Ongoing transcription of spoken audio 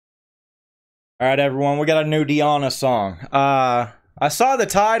All right, everyone, we got a new Diana song. I saw the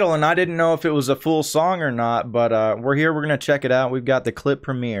title and I didn't know if it was a full song or not, but we're here. We're going to check it out. We've got the clip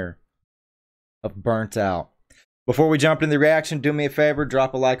premiere of Burnt Out. Before we jump into the reaction, do me a favor,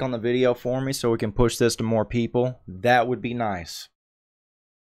 drop a like on the video for me so we can push this to more people. That would be nice.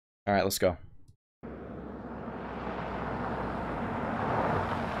 All right, let's go.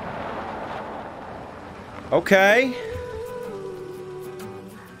 Okay.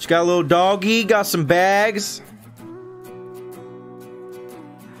 She got a little doggy, got some bags.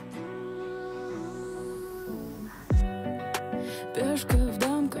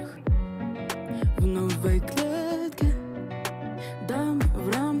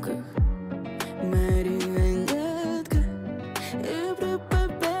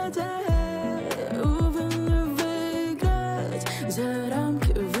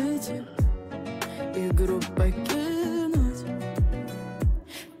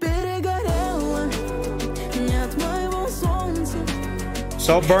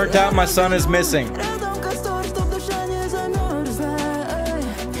 So burnt out, my son is missing.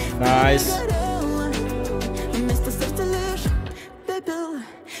 Nice.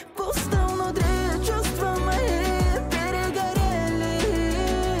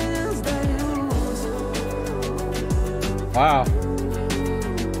 Wow.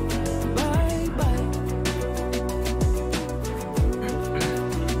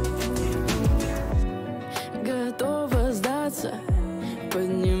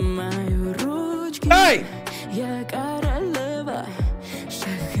 Hey!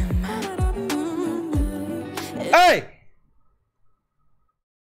 Hey!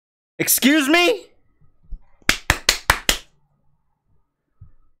 Excuse me?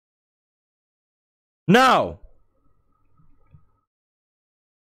 No.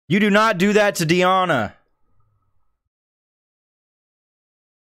 You do not do that to Diana.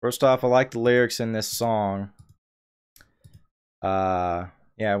 First off, I like the lyrics in this song.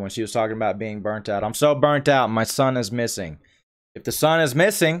 Yeah, when she was talking about being burnt out. I'm so burnt out, my son is missing. If the son is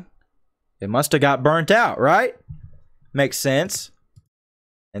missing, it must have got burnt out, right? Makes sense.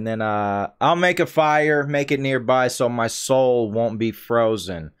 And then I'll make a fire, make it nearby so my soul won't be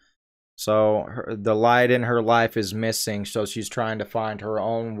frozen. So the light in her life is missing, so she's trying to find her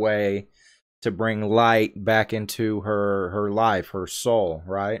own way to bring light back into her life, her soul,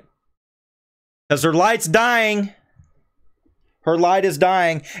 right? Because her light's dying. Her light is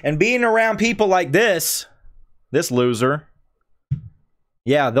dying. And being around people like this loser,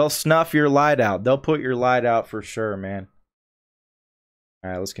 yeah, they'll snuff your light out. They'll put your light out for sure, man. All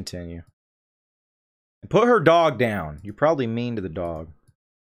right, let's continue. And put her dog down. You're probably mean to the dog.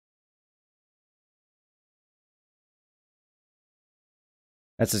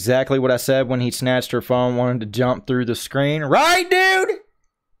 That's exactly what I said when he snatched her phone, wanted to jump through the screen. Right, dude?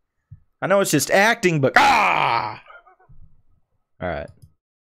 I know it's just acting, but ah! All right.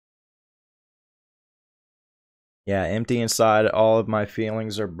 Yeah, empty inside. All of my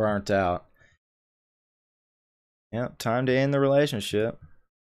feelings are burnt out. Yeah, time to end the relationship.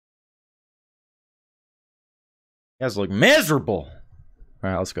 You guys look miserable. All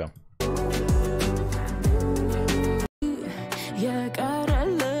right, let's go.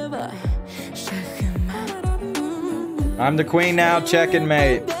 I'm the queen now, check and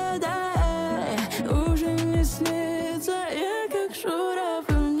mate.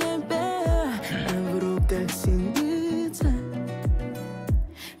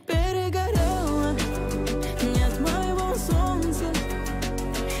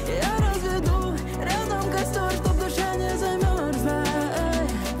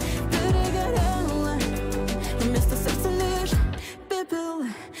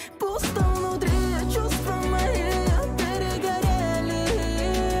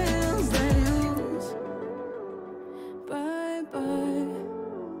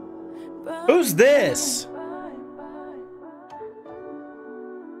 Who's this?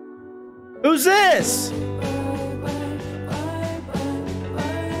 Who's this?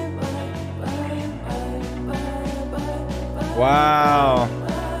 Wow.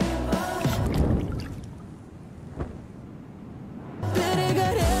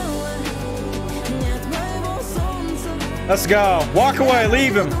 Let's go. Walk away,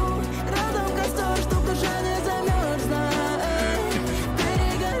 leave him.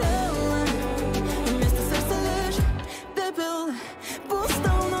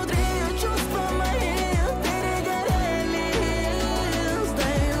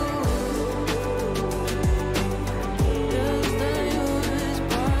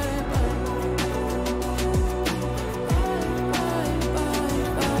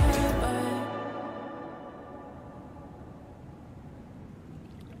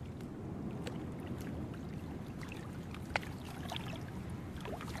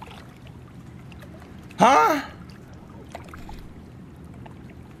 Huh?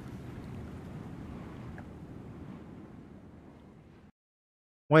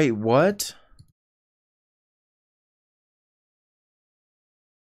 Wait, what?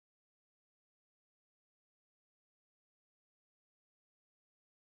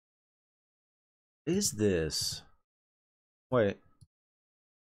 Is this? Wait.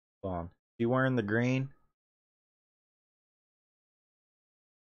 Hold on. You wearing the green?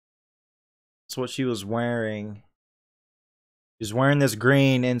 That's what she was wearing. She was wearing this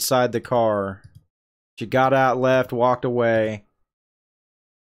green inside the car. She got out, left, walked away.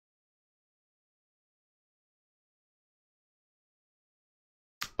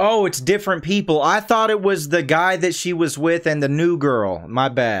 Oh, it's different people. I thought it was the guy that she was with and the new girl. My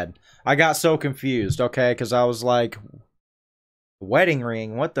bad. I got so confused, okay? Because I was like, wedding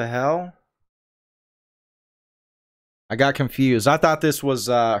ring? What the hell? I got confused. I thought this was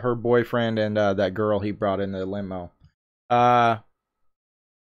her boyfriend and that girl he brought in the limo. Yeah,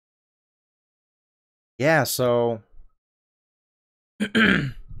 so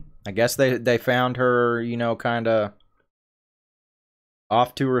I guess they found her, you know, kind of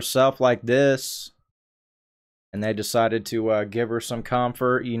off to herself like this, and they decided to give her some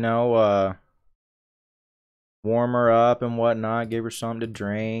comfort, you know, warm her up and whatnot, give her something to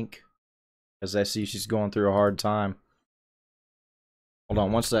drink, because they see she's going through a hard time. Hold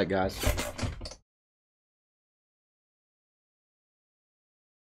on one sec, guys.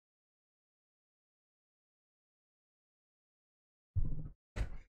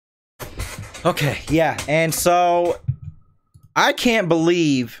 Okay, yeah, and so I can't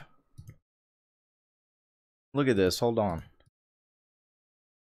believe. Look at this. Hold on.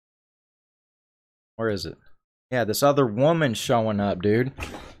 Where is it? Yeah, this other woman showing up, dude.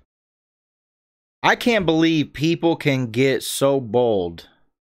 I can't believe people can get so bold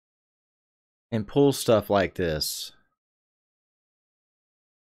and pull stuff like this.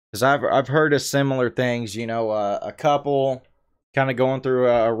 Because I've heard of similar things, you know, a couple kind of going through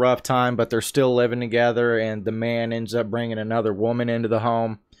a rough time, but they're still living together, and the man ends up bringing another woman into the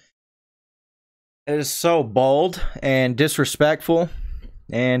home. It is so bold and disrespectful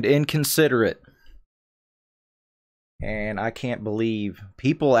and inconsiderate. And I can't believe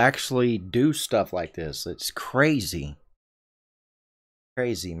people actually do stuff like this. It's crazy.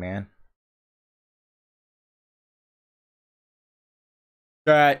 Crazy, man.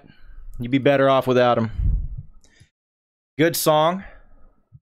 Alright. You'd be better off without him. Good song.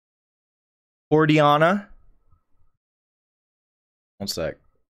 For Deanna. One sec.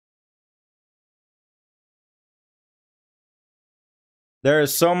 There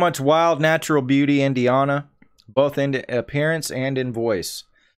is so much wild natural beauty in Deanna, both in appearance and in voice.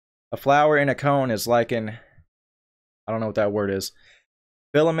 A flower in a cone is like an, I don't know what that word is,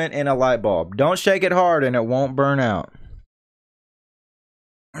 filament in a light bulb. Don't shake it hard and it won't burn out.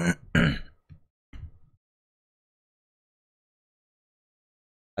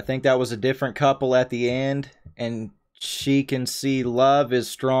 I think that was a different couple at the end, and she can see love is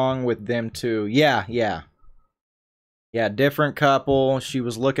strong with them too. Yeah, different couple. She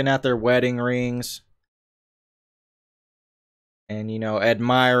was looking at their wedding rings and, you know,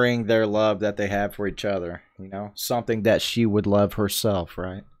 admiring their love that they have for each other. You know, something that she would love herself,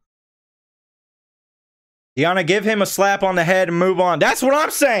 right? Deanna, give him a slap on the head and move on. That's what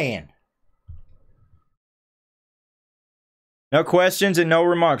I'm saying. No questions and no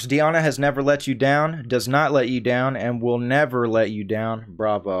remarks. Deanna has never let you down, does not let you down, and will never let you down.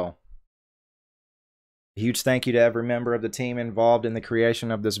 Bravo. A huge thank you to every member of the team involved in the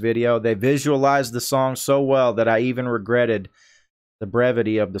creation of this video. They visualized the song so well that I even regretted the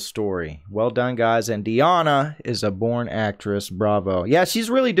brevity of the story. Well done, guys. And Deanna is a born actress. Bravo. Yeah, she's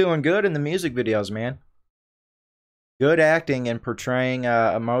really doing good in the music videos, man. Good acting and portraying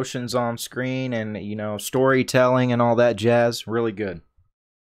emotions on screen and, you know, storytelling and all that jazz. Really good.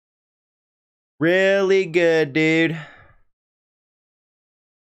 Really good, dude.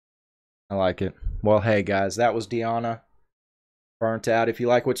 I like it. Well, hey, guys, that was Deanna. Burnt Out. If you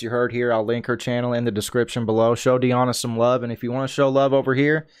like what you heard here, I'll link her channel in the description below. Show Deanna some love. And if you want to show love over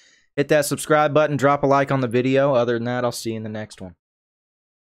here, hit that subscribe button, drop a like on the video. Other than that, I'll see you in the next one.